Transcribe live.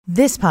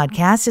This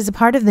podcast is a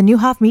part of the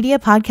Newhoff Media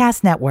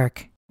Podcast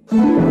Network.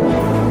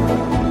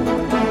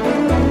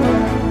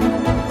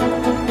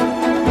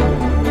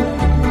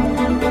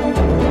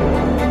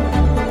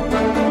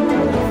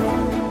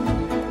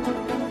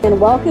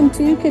 And welcome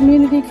to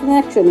Community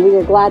Connection. We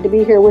are glad to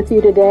be here with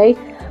you today.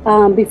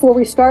 Before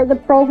we start the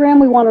program,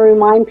 we want to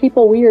remind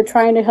people we are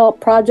trying to help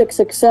Project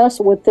Success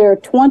with their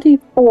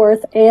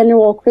 24th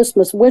annual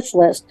Christmas wish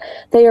list.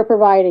 They are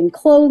providing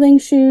clothing,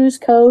 shoes,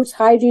 coats,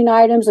 hygiene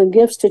items, and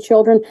gifts to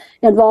children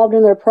involved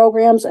in their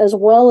programs, as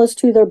well as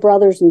to their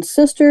brothers and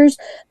sisters.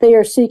 They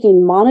are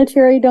seeking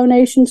monetary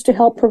donations to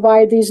help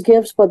provide these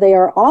gifts, but they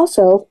are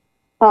also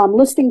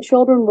listing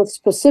children with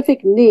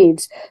specific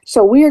needs.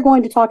 So we are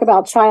going to talk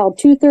about Child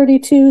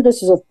 232.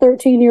 This is a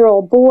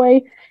 13-year-old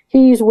boy.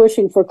 He's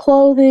wishing for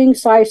clothing,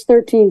 size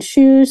 13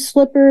 shoes,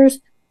 slippers,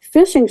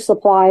 fishing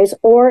supplies,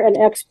 or an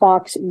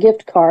Xbox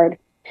gift card.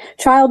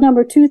 Child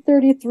number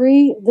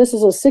 233, this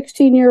is a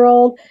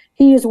 16-year-old.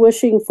 He is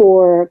wishing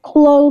for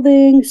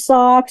clothing,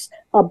 socks,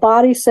 a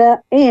body set,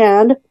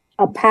 and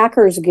a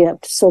Packers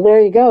gift. So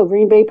there you go,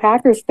 Green Bay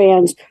Packers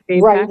fans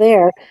right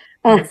there.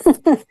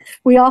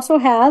 We also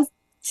have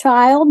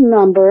child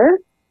number...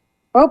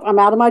 Oh, I'm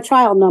out of my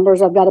child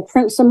numbers. I've got to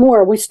print some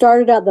more. We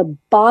started at the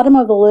bottom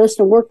of the list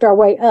and worked our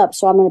way up,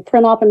 so I'm going to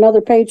print off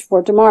another page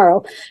for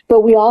tomorrow.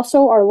 But we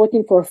also are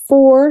looking for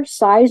 4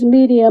 size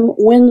medium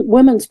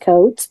women's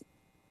coats,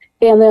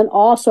 and then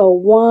also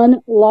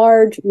 1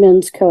 large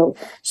men's coat.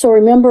 So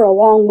remember,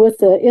 along with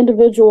the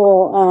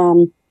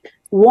individual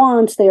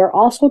wants, they are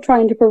also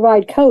trying to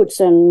provide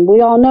coats. And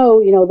we all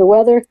know, the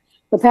weather.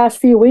 The past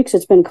few weeks,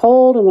 it's been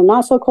cold and then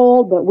not so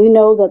cold, but we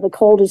know that the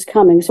cold is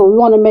coming. So we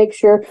want to make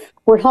sure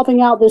we're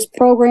helping out this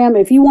program.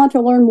 If you want to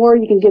learn more,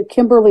 you can give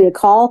Kimberly a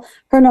call.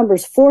 Her number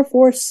is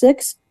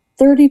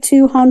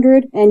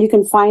 446-3200, and you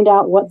can find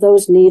out what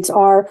those needs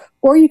are,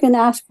 or you can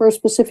ask for a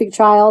specific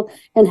child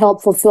and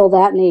help fulfill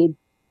that need.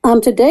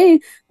 Today,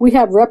 we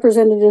have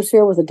representatives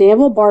here with the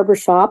Danville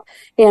Barbershop,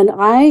 and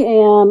I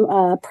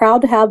am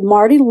proud to have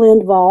Marty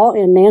Lindvall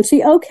and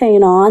Nancy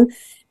O'Kane on.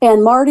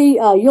 And Marty,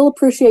 you'll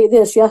appreciate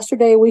this.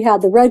 Yesterday, we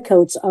had the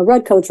Redcoats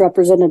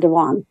representative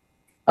on.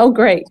 Oh,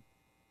 great.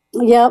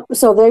 Yep.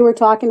 So they were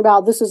talking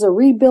about this is a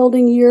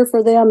rebuilding year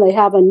for them. They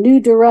have a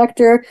new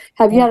director.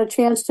 Have you had a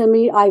chance to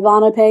meet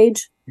Ivana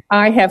Page?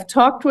 I have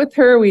talked with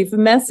her. We've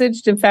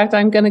messaged. In fact,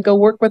 I'm going to go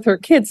work with her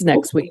kids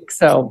next week.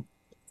 So,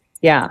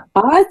 yeah.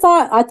 I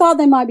thought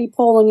they might be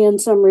pulling in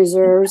some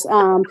reserves.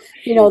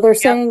 They're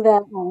saying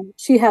that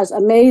she has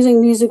amazing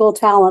musical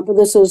talent, but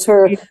this is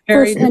her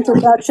first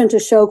introduction to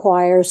show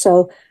choir.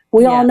 So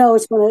we all know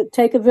it's going to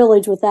take a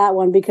village with that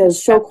one,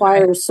 because show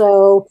choir is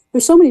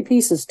there's so many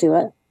pieces to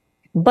it.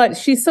 But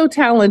she's so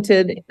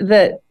talented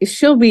that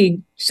she'll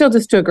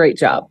just do a great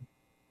job,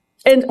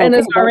 and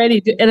is already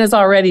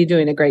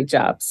doing a great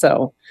job.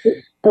 So.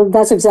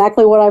 That's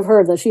exactly what I've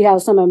heard, that she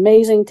has some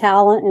amazing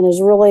talent and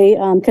is really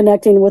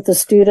connecting with the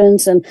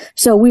students. And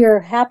so we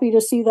are happy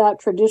to see that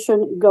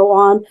tradition go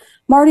on.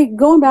 Marty,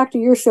 going back to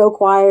your show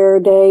choir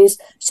days,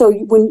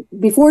 so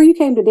before you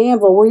came to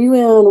Danville, were you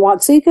in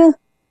Watseka?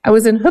 I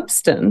was in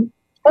Hoopeston.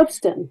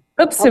 Hoopeston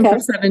For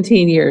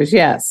 17 years,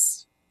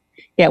 yes.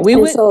 Yeah, we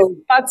went to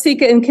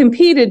Watseka and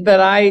competed,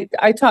 but I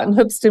taught in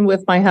Hoopeston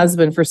with my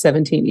husband for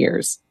 17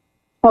 years.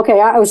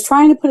 Okay, I was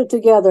trying to put it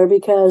together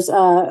because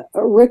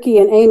Ricky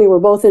and Amy were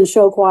both in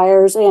show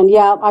choirs. And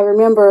yeah, I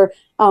remember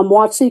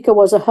Watseka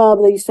was a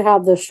hub. They used to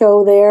have the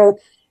show there.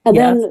 And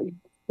then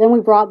we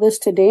brought this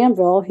to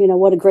Danville.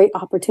 What a great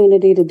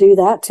opportunity to do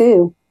that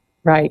too.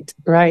 Right.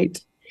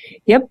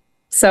 Yep.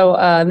 So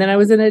then I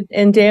was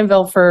in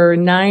Danville for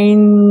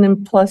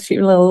 9 plus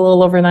years, a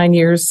little over 9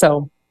 years.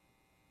 So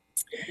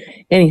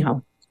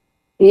anyhow.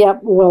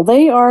 Yep. Well,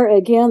 they're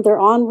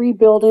on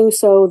rebuilding,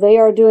 so they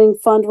are doing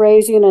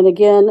fundraising. And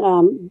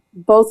again,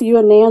 both you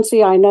and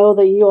Nancy, I know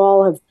that you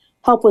all have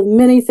helped with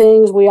many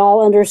things. We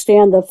all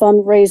understand the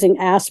fundraising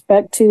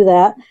aspect to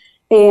that.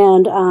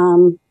 And,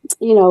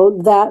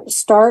 that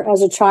start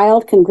as a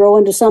child can grow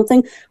into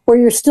something where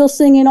you're still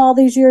singing all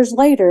these years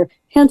later,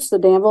 hence the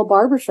Danville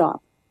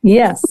Barbershop.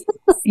 Yes.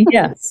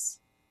 Yes.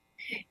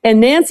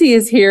 And Nancy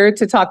is here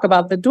to talk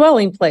about the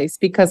Dwelling Place,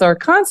 because our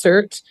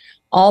concert,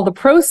 all the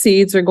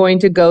proceeds are going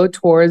to go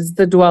towards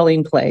the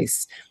Dwelling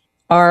Place.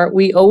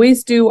 We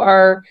always do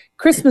our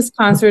Christmas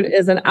concert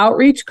as an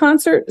outreach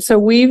concert. So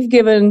we've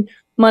given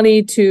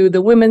money to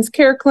the Women's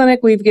Care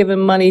Clinic. We've given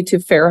money to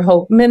Fair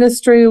Hope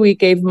Ministry. We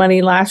gave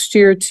money last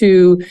year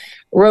to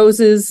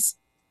Rose's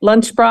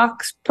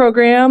Lunchbox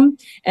program.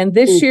 And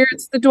this year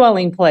it's the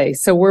Dwelling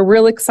Place. So we're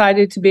real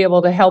excited to be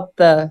able to help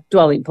the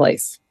Dwelling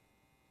Place.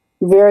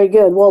 Very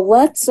good. Well,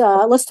 let's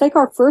take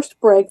our first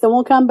break. Then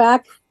we'll come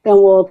back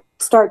and we'll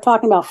start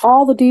talking about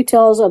all the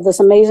details of this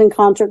amazing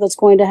concert that's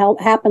going to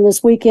happen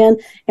this weekend,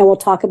 and we'll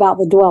talk about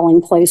the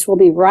Dwelling Place. We'll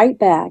be right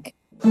back.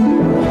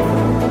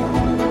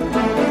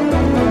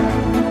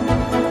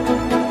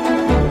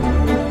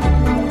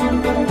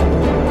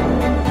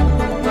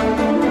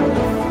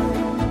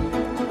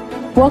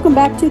 Welcome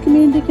back to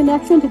Community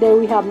Connection. Today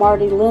we have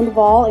Marty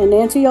Lindahl and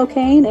Nancy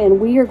O'Kane,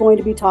 and we are going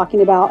to be talking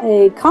about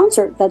a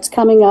concert that's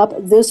coming up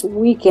this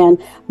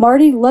weekend.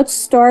 Marty, let's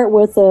start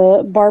with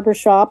the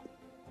barbershop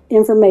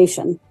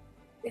information.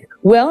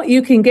 Well,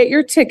 you can get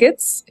your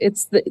tickets.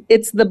 It's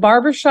the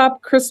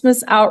Barbershop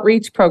Christmas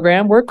Outreach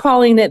Program. We're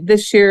calling it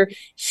this year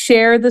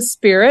Share the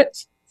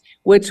Spirit,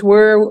 which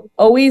we're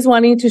always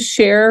wanting to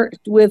share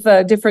with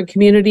different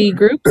community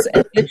groups.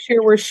 And this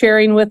year we're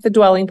sharing with the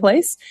Dwelling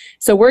Place.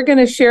 So we're going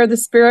to share the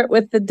spirit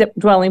with the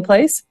Dwelling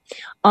Place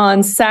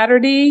on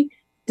Saturday,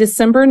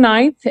 December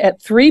 9th at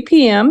 3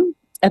 p.m.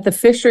 at the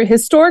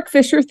Historic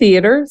Fisher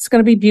Theater. It's going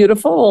to be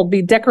beautiful. It'll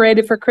be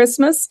decorated for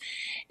Christmas.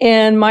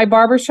 And my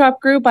barbershop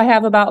group, I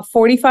have about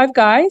 45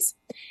 guys,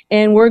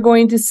 and we're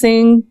going to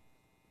sing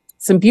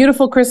some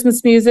beautiful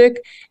Christmas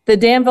music. The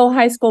Danville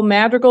High School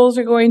Madrigals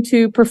are going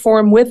to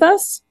perform with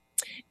us,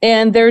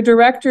 and their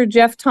director,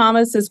 Jeff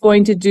Thomas, is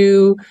going to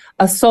do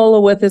a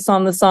solo with us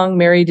on the song,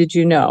 Mary Did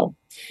You Know?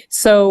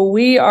 So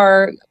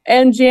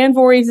and Jan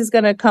Voorhees is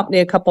going to accompany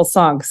a couple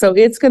songs. So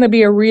it's going to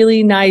be a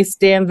really nice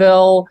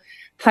Danville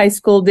High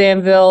School,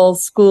 Danville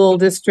School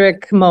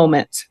District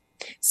moment.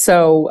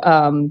 So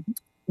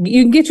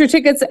you can get your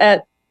tickets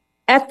at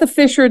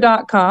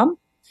thefisher.com.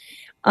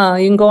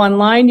 You can go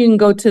online, you can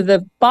go to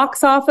the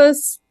box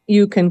office,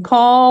 you can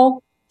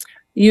call,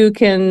 you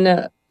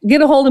can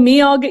get a hold of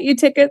me, I'll get you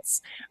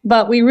tickets.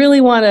 But we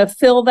really want to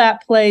fill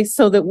that place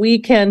so that we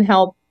can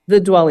help the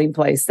Dwelling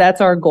Place.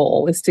 That's our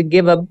goal, is to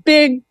give a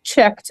big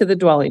check to the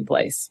Dwelling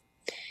Place.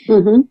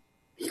 Mm-hmm.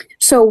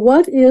 So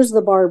what is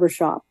the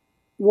barbershop?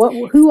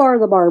 Who are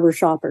the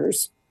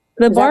barbershoppers?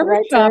 The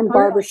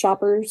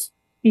barbershoppers?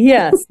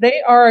 Yes,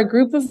 they are a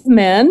group of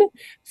men,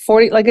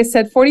 45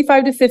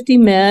 to 50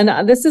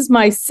 men. This is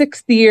my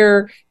 6th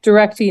year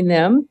directing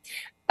them.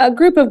 A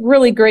group of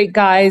really great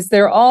guys.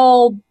 They're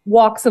all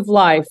walks of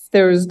life.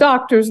 There's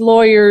doctors,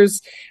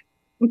 lawyers,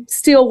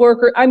 steel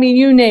worker. I mean,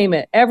 you name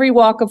it, every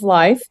walk of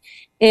life.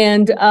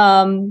 And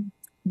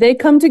they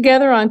come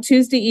together on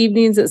Tuesday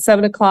evenings at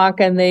 7:00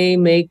 and they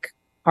make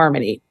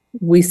harmony.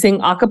 We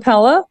sing a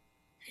cappella.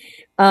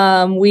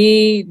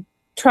 We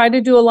try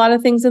to do a lot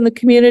of things in the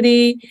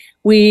community.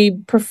 We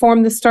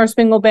perform the Star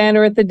Spangled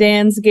Banner at the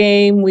Dan's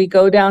game. We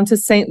go down to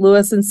St.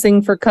 Louis and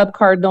sing for Cub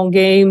Cardinal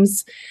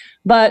games.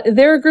 But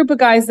they're a group of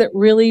guys that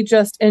really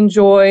just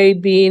enjoy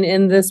being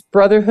in this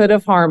brotherhood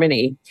of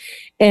harmony.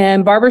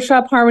 And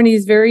barbershop harmony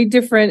is very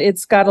different.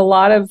 It's got a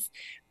lot of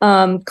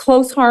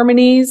close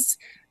harmonies.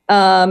 They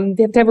have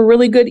to have a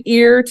really good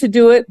ear to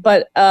do it,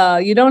 but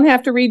you don't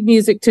have to read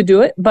music to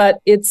do it. But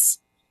it's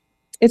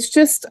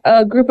just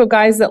a group of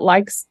guys that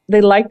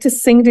like to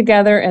sing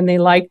together, and they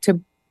like to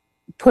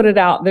put it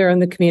out there in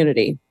the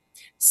community.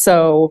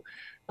 So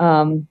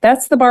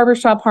that's the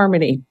barbershop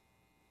harmony.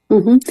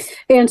 Mm-hmm.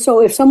 And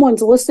so if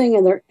someone's listening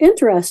and they're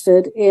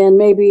interested in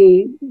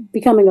maybe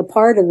becoming a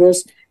part of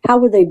this, how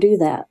would they do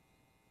that?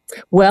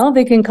 Well,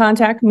 they can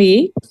contact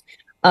me.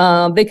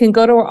 They can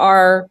go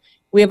to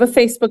we have a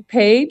Facebook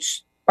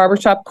page,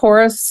 Barbershop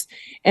Chorus,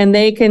 and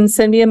they can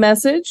send me a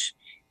message.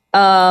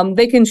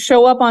 They can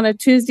show up on a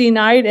Tuesday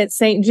night at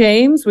St.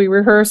 James. We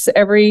rehearse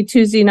every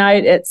Tuesday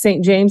night at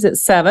St. James at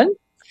 7.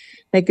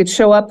 They could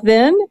show up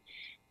then.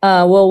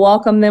 We'll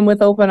welcome them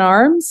with open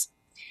arms.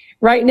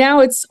 Right now,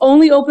 it's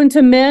only open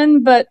to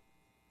men, but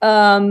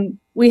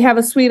we have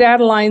a Sweet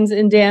Adelines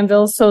in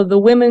Danville, so the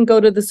women go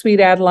to the Sweet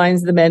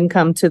Adelines, the men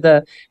come to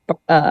the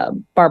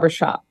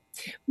barbershop.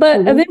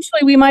 But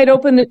eventually, we might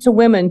open it to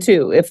women,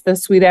 too. If the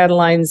Sweet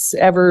Adelines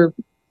ever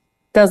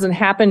doesn't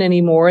happen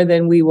anymore,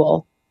 then we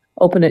will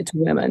open it to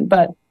women.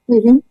 But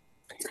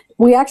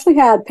we actually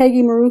had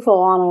Peggy Marufo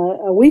on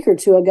a week or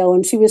two ago,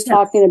 and she was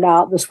talking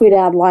about the Sweet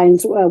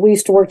Adelines. We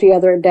used to work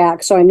together at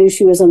DAC, so I knew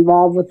she was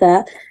involved with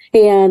that.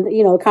 And,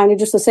 kind of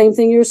just the same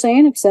thing you're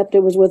saying, except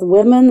it was with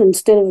women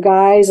instead of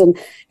guys. And,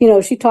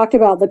 she talked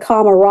about the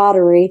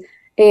camaraderie.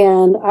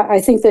 And I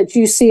think that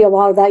you see a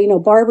lot of that,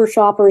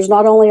 barbershoppers,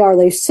 not only are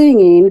they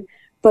singing,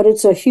 but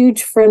it's a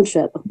huge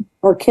friendship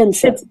or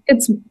kinship.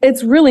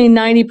 It's really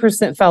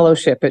 90%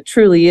 fellowship. It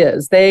truly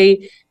is.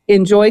 They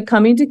enjoy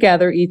coming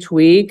together each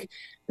week.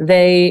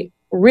 They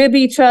rib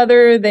each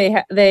other.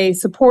 They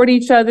support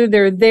each other.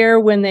 They're there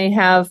when they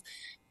have,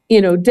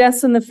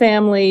 deaths in the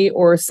family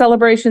or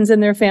celebrations in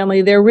their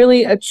family. They're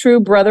really a true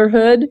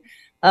brotherhood.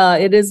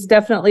 It is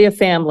definitely a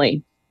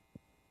family.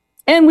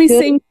 And we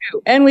sing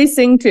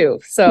too.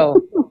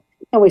 So,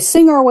 and we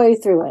sing our way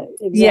through it.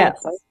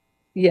 Exactly.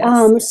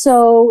 Yes.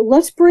 So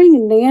let's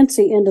bring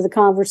Nancy into the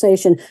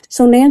conversation.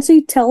 So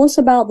Nancy, tell us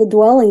about the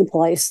Dwelling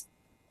Place.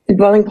 The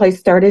Dwelling Place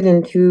started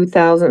in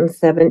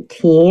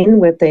 2017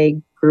 with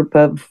a group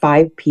of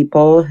 5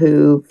 people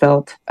who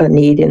felt a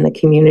need in the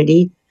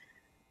community.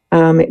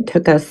 It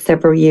took us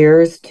several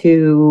years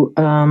to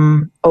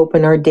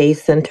open our day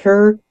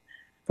center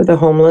for the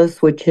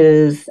homeless, which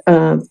is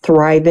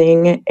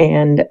thriving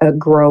and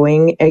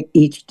growing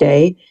each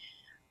day.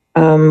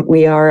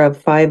 We are a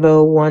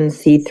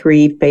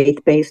 501c3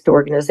 faith-based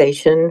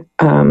organization.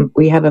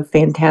 We have a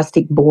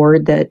fantastic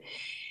board that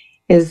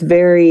is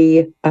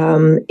very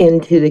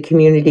into the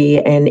community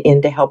and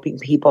into helping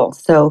people.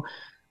 So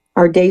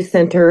our day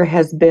center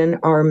has been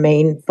our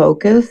main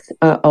focus,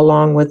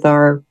 along with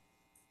our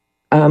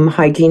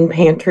hygiene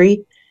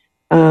pantry.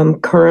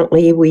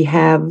 Currently, we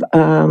have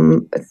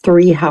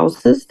 3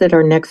 houses that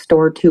are next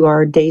door to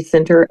our day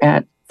center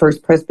at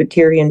First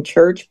Presbyterian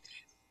Church,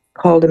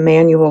 called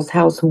Emmanuel's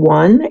House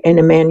 1 and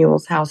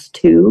Emmanuel's House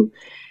 2.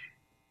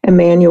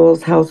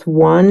 Emmanuel's House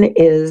 1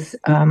 is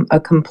a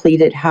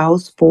completed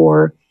house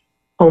for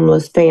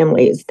homeless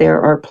families. There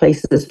are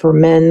places for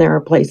men, there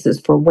are places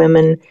for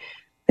women,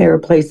 there are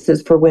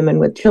places for women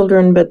with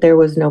children, but there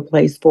was no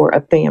place for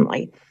a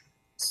family.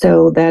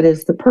 So that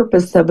is the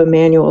purpose of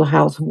Emmanuel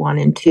House 1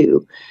 and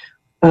 2.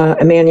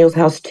 Emmanuel's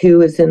House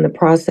 2 is in the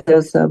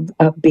process of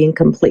being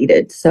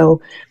completed. So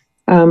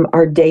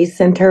our day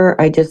center,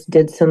 I just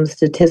did some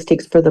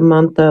statistics for the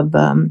month of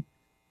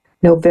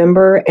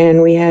November,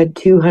 and we had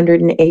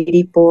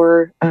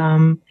 284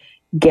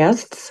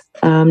 guests,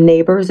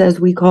 neighbors as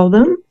we call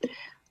them.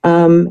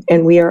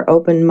 And we are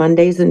open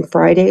Mondays and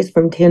Fridays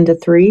from 10 to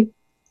 3.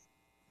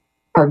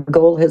 Our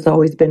goal has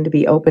always been to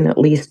be open at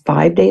least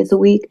 5 days a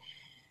week,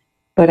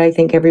 but I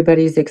think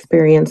everybody's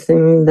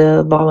experiencing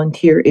the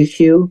volunteer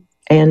issue,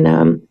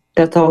 and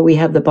that's all we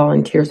have the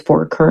volunteers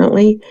for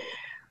currently.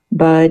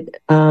 But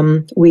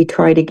we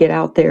try to get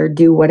out there,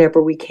 do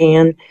whatever we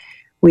can.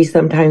 We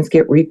sometimes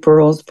get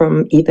referrals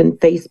from even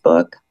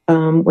Facebook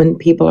when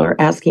people are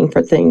asking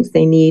for things.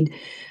 They need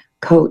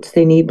coats,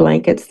 they need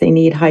blankets, they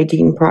need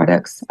hygiene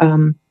products.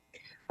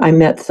 I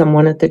met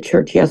someone at the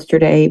church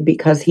yesterday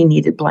because he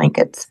needed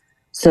blankets.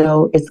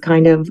 So it's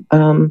kind of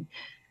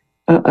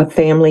a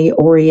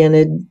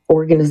family-oriented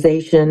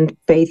organization,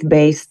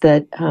 faith-based,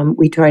 that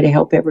we try to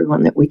help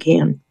everyone that we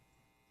can.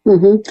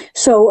 Mm-hmm.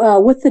 So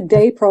with the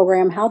day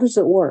program, how does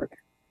it work?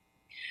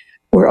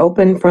 We're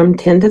open from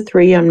 10 to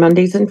 3 on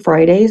Mondays and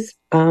Fridays.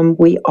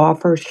 We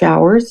offer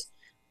showers.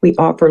 We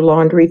offer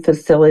laundry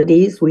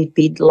facilities. We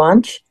feed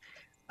lunch.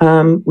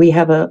 We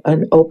have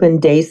an open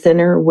day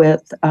center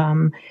with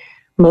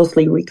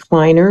mostly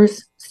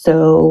recliners.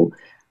 So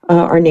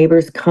our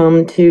neighbors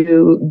come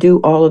to do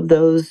all of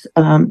those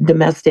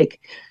domestic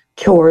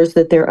chores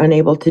that they're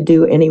unable to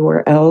do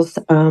anywhere else.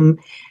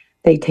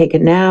 They take a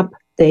nap.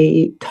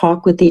 They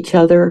talk with each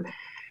other.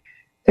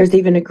 There's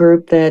even a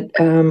group that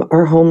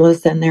are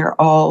homeless, and they're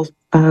all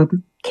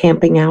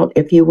camping out,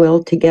 if you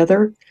will,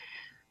 together.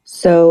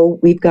 So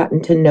we've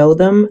gotten to know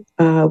them.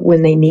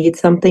 When they need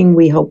something,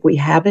 we hope we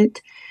have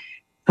it.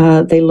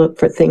 They look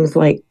for things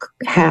like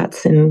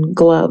hats and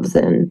gloves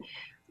and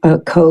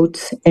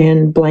coats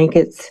and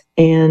blankets.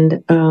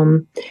 And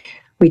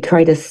we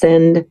try to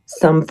send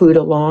some food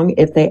along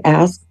if they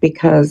ask,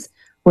 because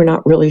we're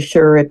not really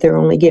sure if they're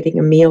only getting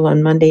a meal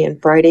on Monday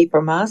and Friday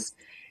from us.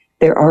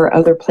 There are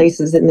other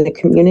places in the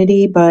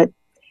community, but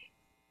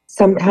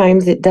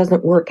sometimes it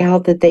doesn't work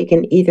out that they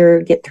can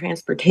either get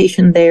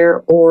transportation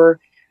there,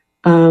 or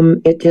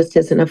it just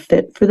isn't a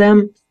fit for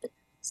them.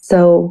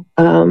 So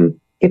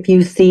if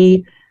you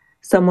see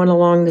someone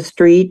along the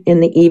street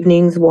in the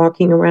evenings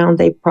walking around,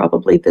 they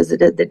probably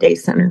visited the day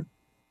center.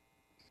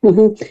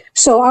 Mm-hmm.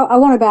 So I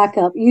want to back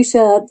up. You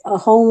said a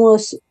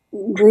homeless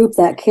group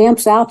that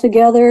camps out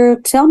together.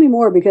 Tell me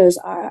more, because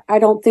I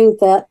don't think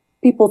that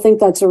people think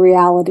that's a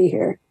reality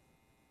here.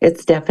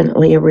 It's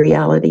definitely a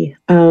reality.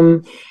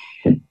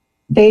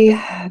 They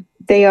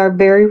are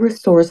very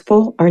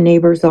resourceful. Our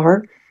neighbors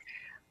are.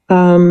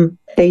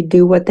 They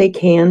do what they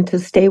can to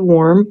stay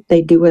warm.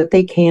 They do what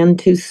they can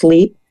to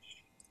sleep.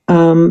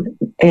 And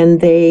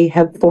they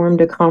have formed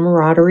a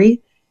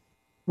camaraderie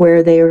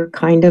where they're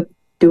kind of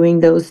doing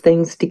those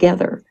things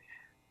together.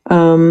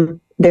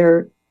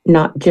 They're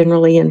not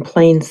generally in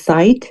plain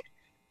sight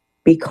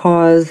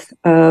because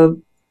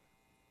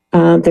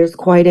there's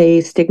quite a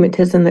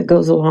stigmatism that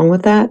goes along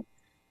with that.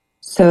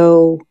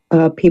 So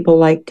people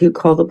like to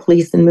call the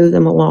police and move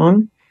them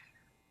along,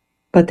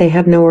 but they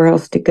have nowhere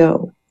else to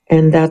go.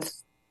 And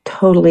that's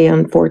totally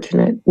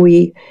unfortunate.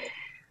 We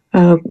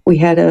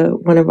had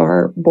one of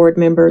our board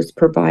members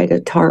provide a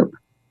tarp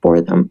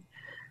for them.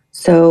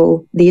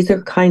 So these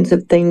are kinds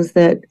of things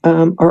that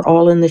are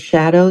all in the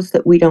shadows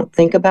that we don't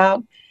think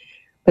about,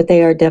 but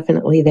they are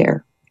definitely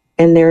there.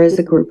 And there is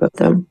a group of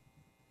them.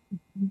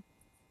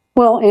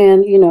 Well,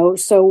 and,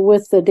 so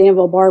with the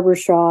Danville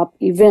Barbershop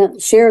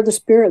event, Share the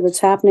Spirit that's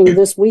happening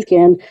this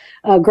weekend,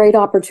 a great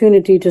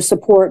opportunity to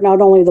support not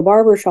only the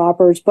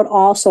barbershoppers, but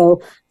also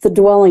the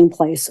dwelling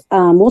place.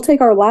 We'll take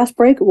our last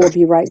break. We'll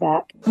be right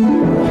back.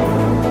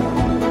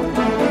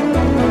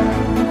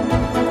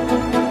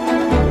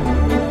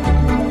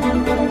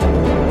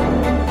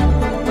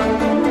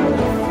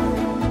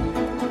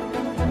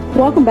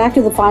 Welcome back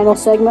to the final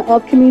segment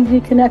of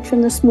Community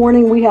Connection this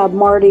morning. We have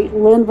Marty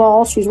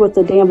Linval. She's with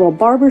the Danville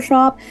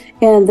Barbershop.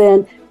 And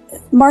then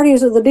Marty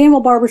is at the Danville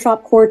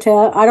Barbershop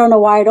Quartet. I don't know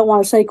why I don't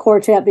want to say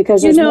quartet,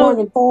 because there's more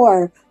than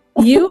 4.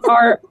 You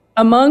are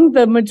among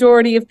the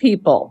majority of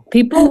people.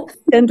 People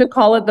tend to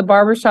call it the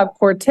Barbershop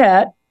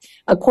Quartet.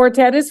 A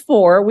quartet is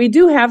 4. We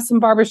do have some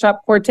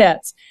barbershop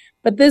quartets,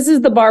 but this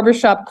is the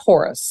Barbershop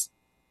Chorus.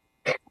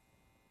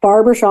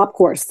 Barbershop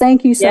Chorus.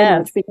 Thank you so Yes.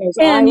 much. Because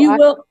And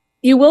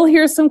you will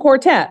hear some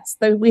quartets.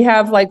 We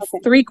have like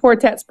 3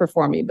 quartets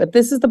performing, but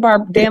this is the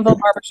Danville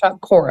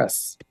Barbershop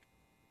Chorus.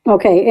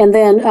 Okay, and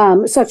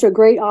then such a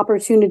great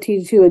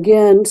opportunity to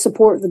again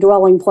support the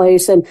dwelling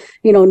place, and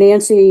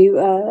Nancy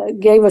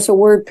gave us a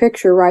word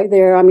picture right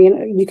there. I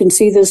mean, you can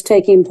see this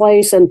taking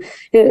place, and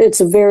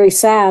it's very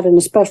sad, and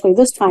especially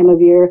this time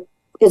of year,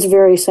 it's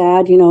very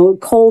sad.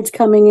 Cold's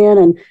coming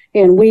in,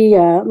 and we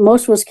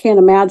most of us can't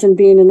imagine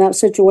being in that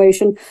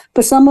situation,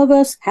 but some of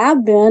us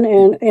have been,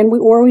 and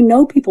we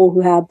know people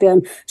who have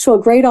been. So a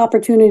great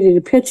opportunity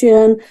to pitch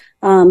in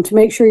to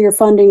make sure your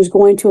funding is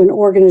going to an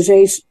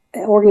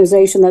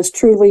organization that's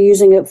truly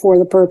using it for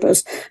the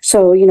purpose.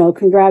 So,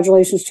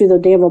 congratulations to the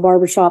Danville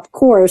Barbershop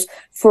Chorus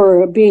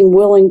for being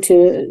willing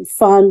to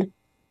fund,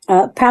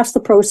 pass the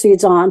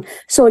proceeds on.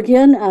 So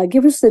again,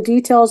 give us the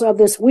details of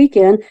this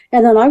weekend,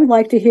 and then I would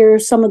like to hear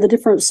some of the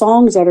different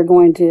songs that are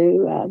going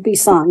to be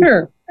sung.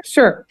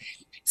 Sure.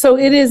 So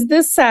it is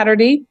this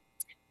Saturday,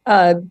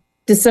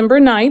 December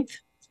 9th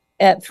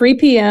at 3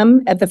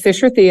 p.m. at the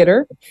Fisher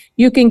Theater.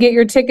 You can get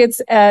your tickets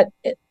at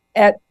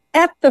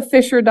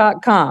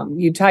thefisher.com.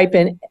 You type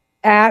in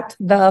at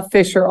the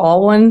Fisher,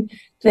 all one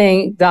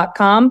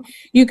thing.com.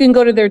 You can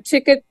go to their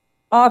ticket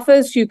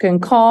office. You can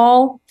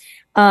call.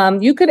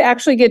 You could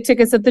actually get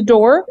tickets at the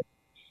door.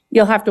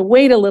 You'll have to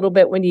wait a little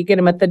bit when you get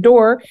them at the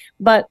door,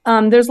 but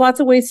there's lots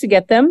of ways to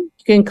get them.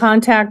 You can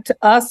contact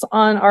us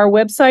on our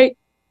website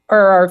or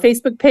our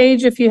Facebook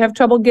page if you have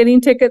trouble getting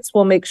tickets.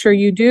 We'll make sure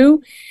you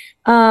do.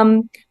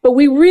 But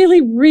we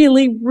really,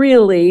 really,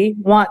 really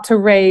want to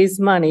raise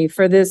money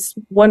for this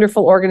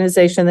wonderful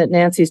organization that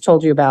Nancy's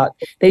told you about.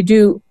 They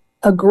do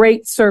a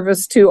great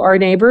service to our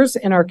neighbors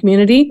in our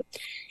community,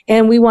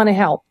 and we want to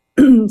help.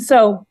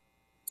 So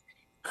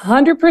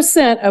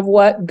 100% of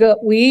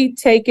what we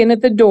take in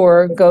at the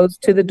door goes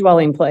to the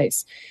dwelling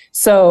place.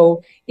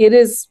 So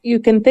you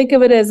can think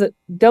of it as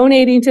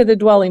donating to the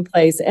dwelling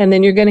place, and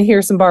then you're going to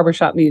hear some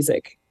barbershop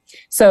music.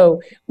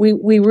 So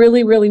we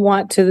really, really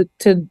want to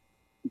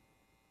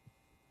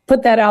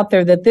put that out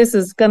there, that this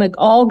is going to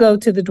all go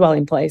to the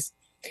dwelling place.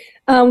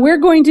 We're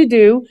going to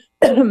do,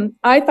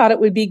 I thought it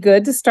would be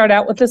good to start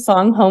out with the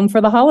song Home for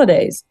the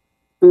Holidays,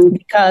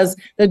 because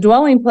the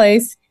dwelling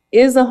place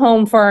is a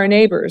home for our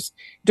neighbors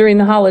during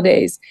the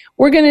holidays.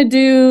 We're going to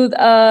do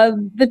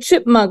the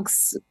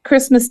Chipmunks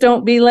Christmas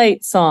Don't Be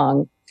Late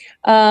song.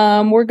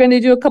 We're going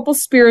to do a couple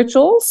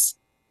spirituals.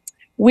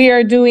 We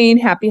are doing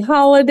Happy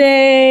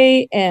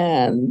Holiday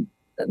and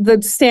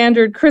the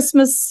standard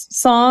Christmas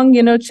song,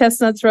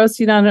 chestnuts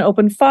roasting on an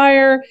open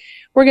fire.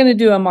 We're going to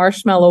do a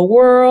Marshmallow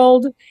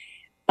World.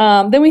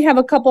 Then we have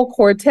a couple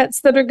quartets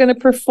that are going to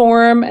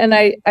perform. And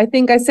I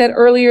think I said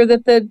earlier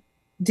that the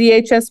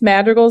DHS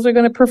Madrigals are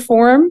going to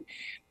perform.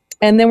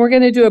 And then we're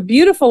going to do a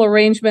beautiful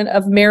arrangement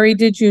of Mary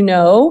Did You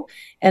Know?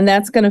 And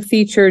that's going to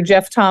feature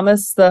Jeff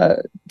Thomas,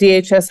 the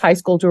DHS high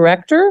school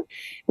director,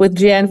 with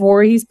Jan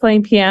Voorhees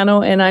playing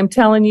piano. And I'm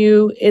telling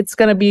you, it's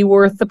going to be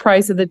worth the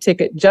price of the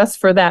ticket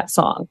just for that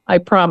song. I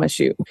promise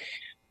you.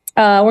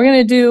 We're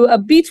going to do a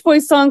Beach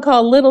Boys song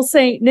called Little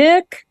Saint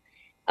Nick.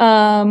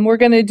 We're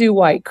going to do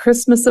White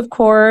Christmas, of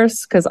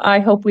course, because I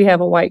hope we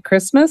have a white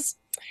Christmas.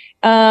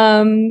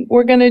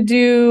 We're going to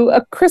do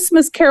a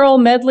Christmas Carol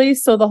medley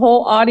so the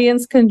whole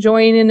audience can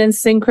join in and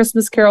sing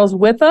Christmas carols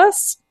with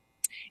us.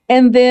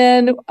 And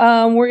then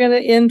we're going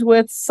to end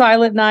with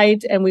Silent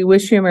Night and We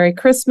Wish You a Merry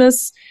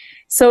Christmas.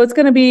 So it's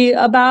going to be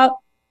about,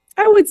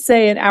 I would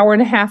say, an hour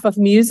and a half of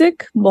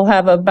music. We'll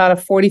have about a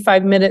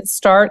 45-minute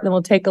start, then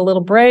we'll take a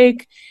little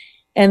break,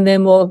 and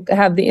then we'll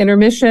have the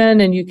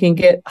intermission, and you can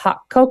get hot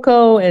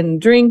cocoa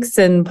and drinks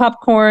and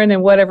popcorn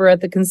and whatever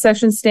at the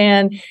concession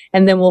stand.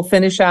 And then we'll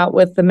finish out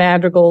with the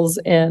madrigals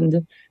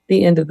and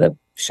the end of the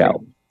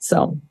show.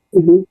 So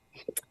and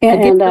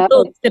a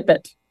little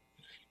snippet.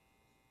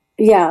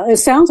 Yeah, it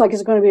sounds like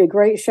it's going to be a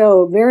great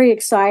show. Very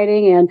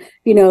exciting. And,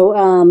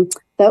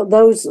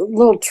 those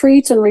little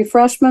treats and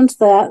refreshments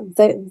that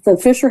the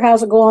Fisher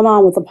has going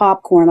on with the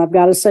popcorn. I've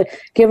got to say,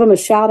 give them a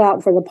shout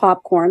out for the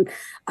popcorn.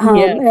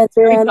 And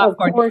then, of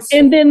course,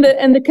 and then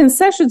the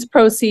concessions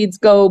proceeds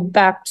go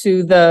back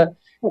to the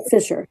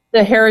Fisher,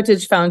 the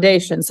Heritage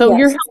Foundation. So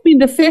you're helping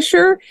the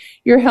Fisher,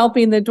 you're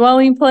helping the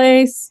dwelling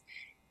place.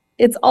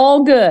 It's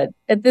all good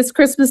at this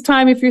Christmas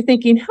time. If you're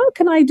thinking, how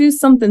can I do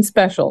something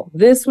special?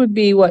 This would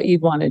be what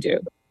you'd want to do.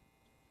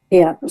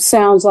 Yeah,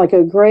 sounds like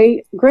a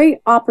great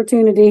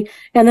opportunity.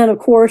 And then, of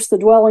course, the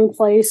dwelling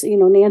place,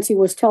 Nancy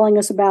was telling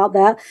us about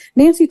that.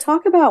 Nancy,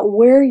 talk about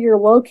where you're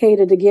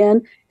located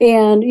again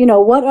and,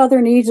 what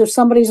other needs, if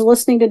somebody's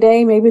listening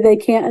today, maybe they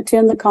can't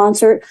attend the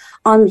concert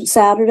on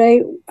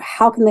Saturday,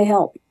 how can they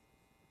help?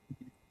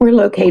 We're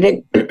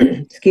located, at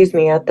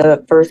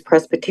the First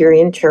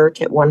Presbyterian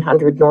Church at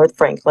 100 North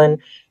Franklin,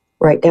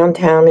 right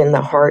downtown in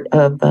the heart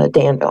of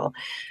Danville.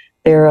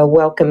 They're a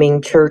welcoming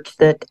church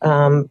that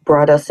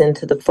brought us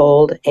into the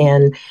fold,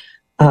 and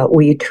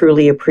we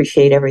truly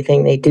appreciate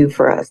everything they do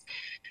for us.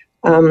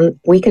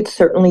 We could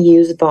certainly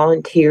use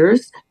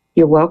volunteers.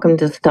 You're welcome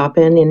to stop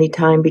in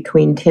anytime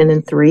between 10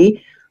 and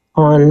 3.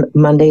 on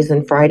Mondays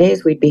and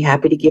Fridays. We'd be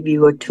happy to give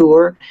you a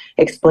tour,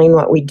 explain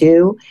what we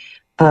do,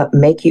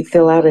 make you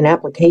fill out an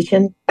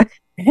application,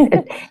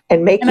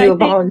 and make you a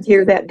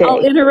volunteer that day.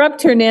 I'll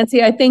interrupt here,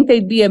 Nancy. I think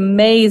they'd be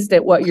amazed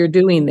at what you're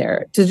doing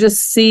there, to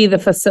just see the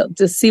facility,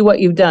 to see what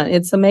you've done.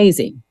 It's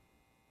amazing.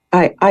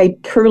 I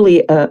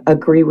truly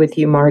agree with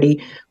you, Marty.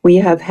 We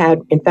had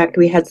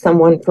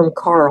someone from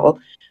Carl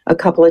a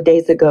couple of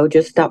days ago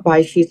just stopped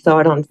by. She saw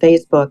it on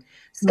Facebook,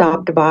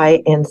 stopped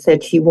by and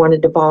said she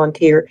wanted to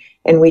volunteer,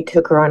 and we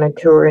took her on a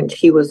tour, and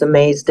she was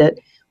amazed at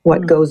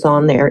what goes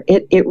on there.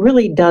 It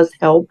really does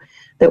help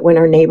that when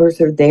our neighbors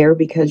are there,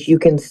 because you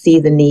can see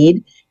the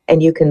need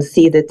and you can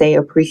see that they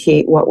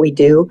appreciate what we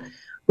do.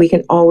 We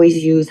can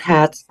always use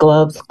hats,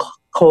 gloves,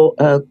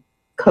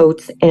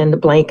 coats and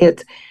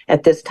blankets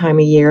at this time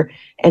of year,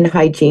 and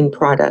hygiene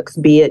products,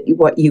 be it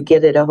what you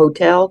get at a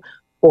hotel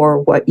or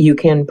what you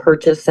can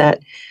purchase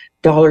at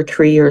Dollar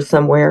Tree or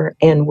somewhere,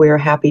 and we're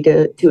happy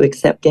to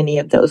accept any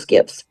of those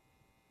gifts.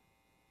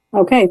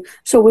 Okay,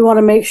 so we want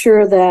to make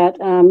sure that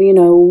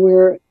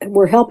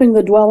we're helping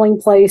the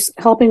dwelling place,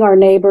 helping our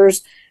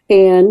neighbors.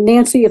 And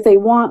Nancy, if they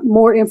want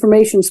more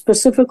information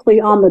specifically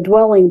on the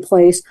dwelling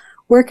place,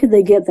 where could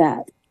they get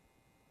that?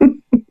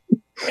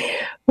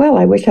 Well,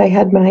 I wish I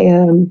had my,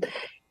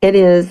 it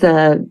is,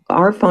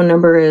 our phone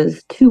number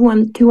is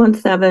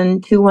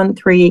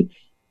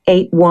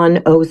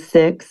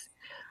 217-213-8106,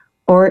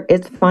 or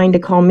it's fine to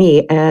call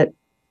me at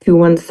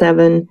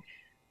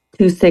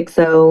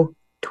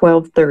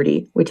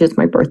 217-260-1230, which is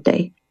my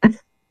birthday.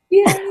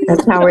 Yeah.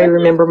 That's how I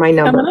remember my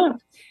number.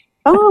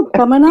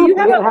 Coming up.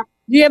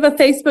 Do you have a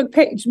Facebook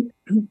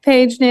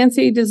page,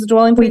 Nancy? Does the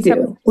Dwelling Place have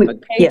a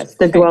Facebook page? Yes,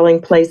 the Dwelling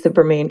Place of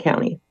Vermilion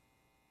County.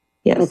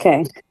 Yes.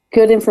 Okay.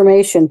 Good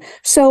information.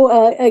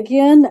 So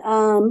again,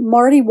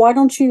 Marty, why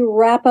don't you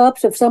wrap up?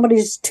 So if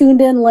somebody's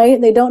tuned in late,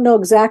 they don't know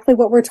exactly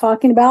what we're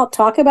talking about.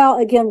 Talk about,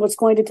 again, what's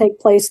going to take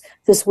place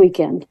this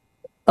weekend.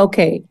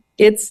 Okay.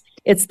 It's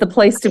the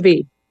place to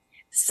be.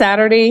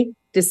 Saturday,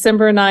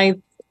 December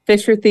 9th,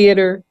 Fisher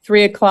Theater,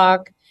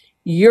 3:00.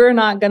 You're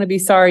not going to be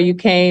sorry you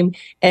came.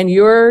 And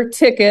your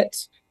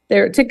tickets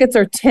are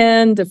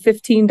 $10 to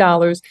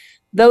 $15.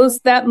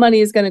 That money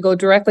is going to go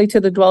directly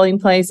to the dwelling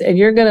place, and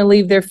you're going to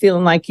leave there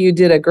feeling like you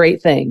did a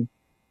great thing.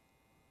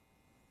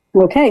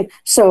 Okay,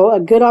 so a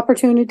good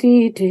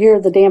opportunity to hear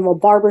the Danville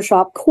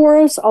Barbershop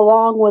Chorus,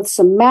 along with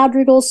some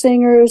madrigal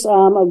singers,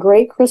 a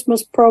great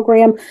Christmas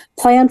program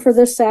planned for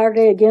this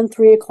Saturday, again,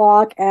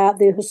 3:00 at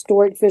the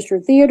historic Fisher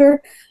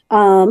Theater.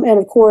 And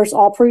of course,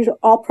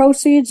 all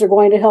proceeds are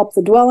going to help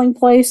the dwelling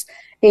place.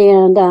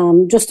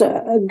 And just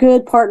a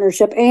good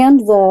partnership, and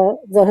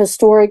the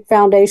historic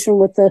foundation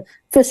with the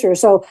Fisher.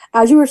 So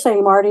as you were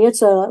saying, Marty,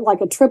 it's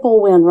like a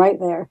triple win right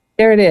there.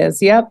 There it is.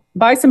 Yep.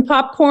 Buy some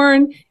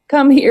popcorn.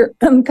 Come here,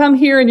 and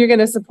you're going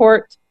to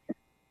support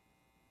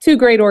two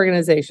great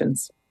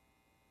organizations.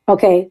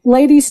 Okay,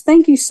 ladies,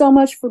 thank you so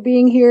much for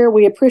being here.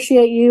 We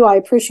appreciate you. I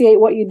appreciate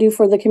what you do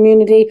for the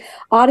community.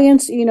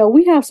 Audience,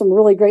 we have some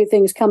really great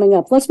things coming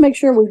up. Let's make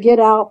sure we get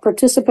out,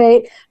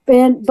 participate.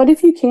 But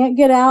if you can't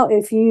get out,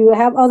 if you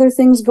have other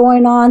things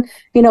going on,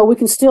 we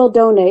can still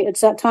donate.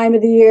 It's that time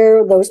of the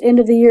year, those end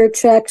of the year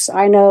checks.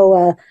 I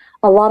know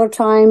a lot of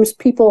times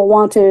people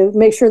want to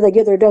make sure they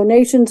get their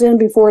donations in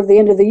before the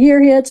end of the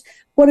year hits.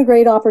 What a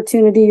great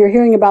opportunity. You're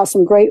hearing about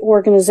some great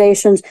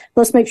organizations.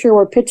 Let's make sure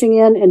we're pitching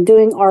in and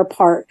doing our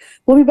part.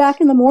 We'll be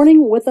back in the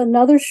morning with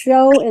another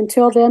show.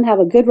 Until then, have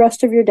a good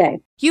rest of your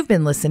day. You've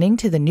been listening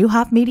to the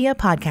Neuhoff Media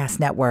Podcast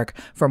Network.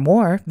 For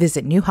more,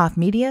 visit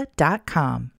neuhoffmedia.com.